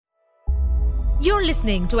You're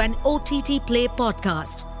listening to an OTT Play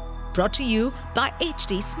podcast brought to you by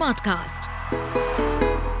HT Smartcast.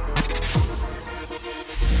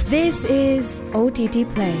 This is OTT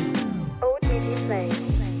Play. OTT Play.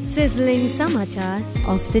 Sizzling Samachar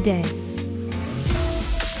of the day.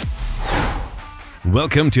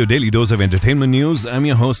 Welcome to your daily dose of entertainment news. I'm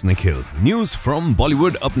your host Nikhil. News from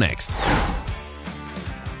Bollywood up next.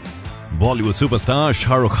 Bollywood superstar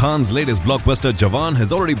Shah Rukh Khan's latest blockbuster Jawan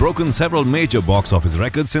has already broken several major box office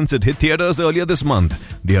records since it hit theaters earlier this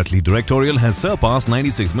month. The Atlee directorial has surpassed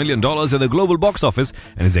 $96 million at the global box office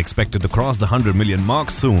and is expected to cross the $100 million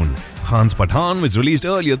mark soon. Khan's Pathaan, which released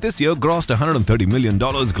earlier this year, grossed $130 million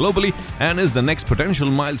globally and is the next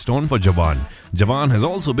potential milestone for Jawan. Jawan has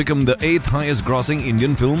also become the 8th highest grossing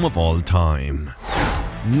Indian film of all time.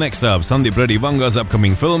 Next up, Sandeep Reddy Vanga's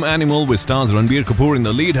upcoming film Animal, which stars Ranbir Kapoor in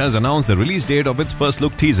the lead, has announced the release date of its first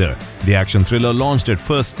look teaser. The action thriller launched its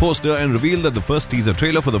first poster and revealed that the first teaser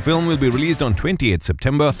trailer for the film will be released on 28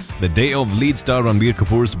 September, the day of lead star Ranbir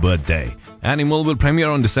Kapoor's birthday. Animal will premiere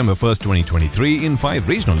on December 1st, 2023 in 5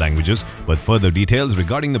 regional languages, but further details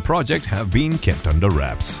regarding the project have been kept under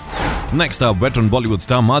wraps. Next up, veteran Bollywood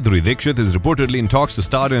star Madhuri Dixit is reportedly in talks to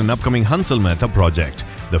star in an upcoming Hansal Mehta project.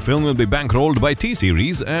 The film will be bankrolled by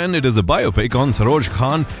T-Series and it is a biopic on Shah Rukh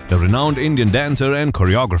Khan, the renowned Indian dancer and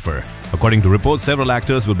choreographer. According to reports, several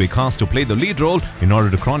actors will be cast to play the lead role in order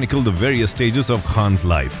to chronicle the various stages of Khan's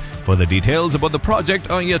life. Further details about the project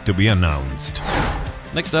are yet to be announced.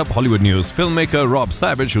 Next up, Hollywood news. Filmmaker Rob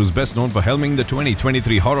Savage, who's best known for helming the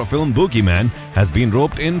 2023 horror film Boogeyman, has been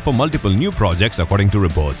roped in for multiple new projects according to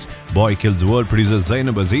reports. Boy Kills World producer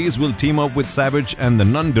Zainab Aziz will team up with Savage and the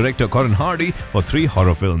Nun director Corin Hardy for 3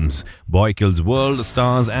 horror films. Boy Kills World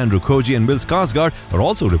stars Andrew Koji and Bill Skarsgård are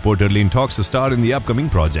also reportedly in talks to star in the upcoming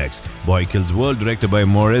projects. Boy Kills World, directed by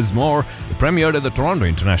Maurice Moore, premiered at the Toronto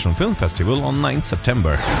International Film Festival on 9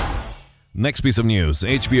 September. Next piece of news.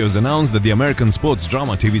 HBO has announced that the American sports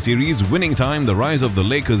drama TV series Winning Time: The Rise of the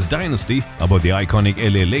Lakers Dynasty, about the iconic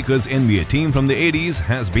LA Lakers NBA team from the 80s,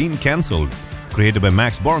 has been cancelled. Created by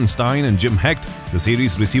Max Bornstein and Jim Hecht, the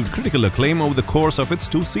series received critical acclaim over the course of its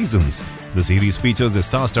 2 seasons. The series features a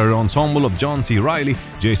star-studded ensemble of John C. Reilly,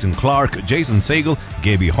 Jason Clarke, Jason Segel,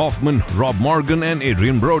 Gaby Hoffman, Rob Morgan and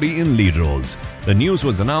Adrian Brody in lead roles. The news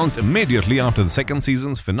was announced immediately after the second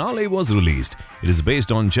season's finale was released. It is based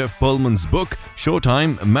on Jeff Pearlman's book,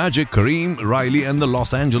 Showtime, Magic, Kareem, Riley and the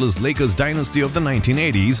Los Angeles Lakers Dynasty of the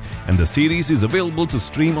 1980s, and the series is available to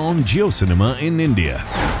stream on JioCinema in India.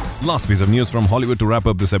 Last piece of news from Hollywood to wrap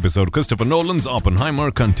up this episode. Christopher Nolan's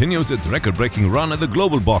Oppenheimer continues its record-breaking run at the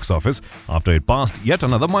global box office after it passed yet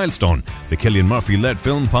another milestone. The Cillian Murphy-led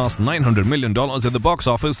film passed $900 million at the box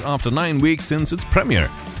office after 9 weeks since its premiere.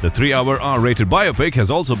 The 3-hour R-rated biopic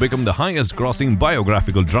has also become the highest-grossing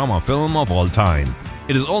biographical drama film of all time.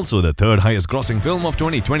 It is also the 3rd highest-grossing film of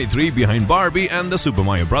 2023 behind Barbie and the Super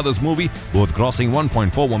Mario Bros. Movie, both grossing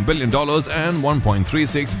 $1.41 billion and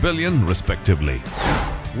 $1.36 billion respectively.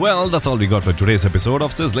 Well, that's all we got for today's episode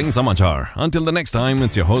of Sizzling Samachar. Until the next time,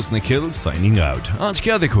 it's your host Nikhil signing out. Aaj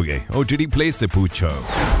kya dekhoge? OTT Play se poocho.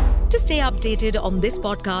 To stay updated on this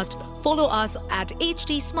podcast, follow us at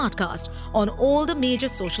HT Smartcast on all the major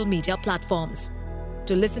social media platforms.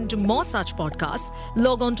 To listen to more such podcasts,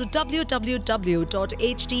 log on to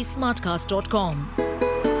www.htsmartcast.com.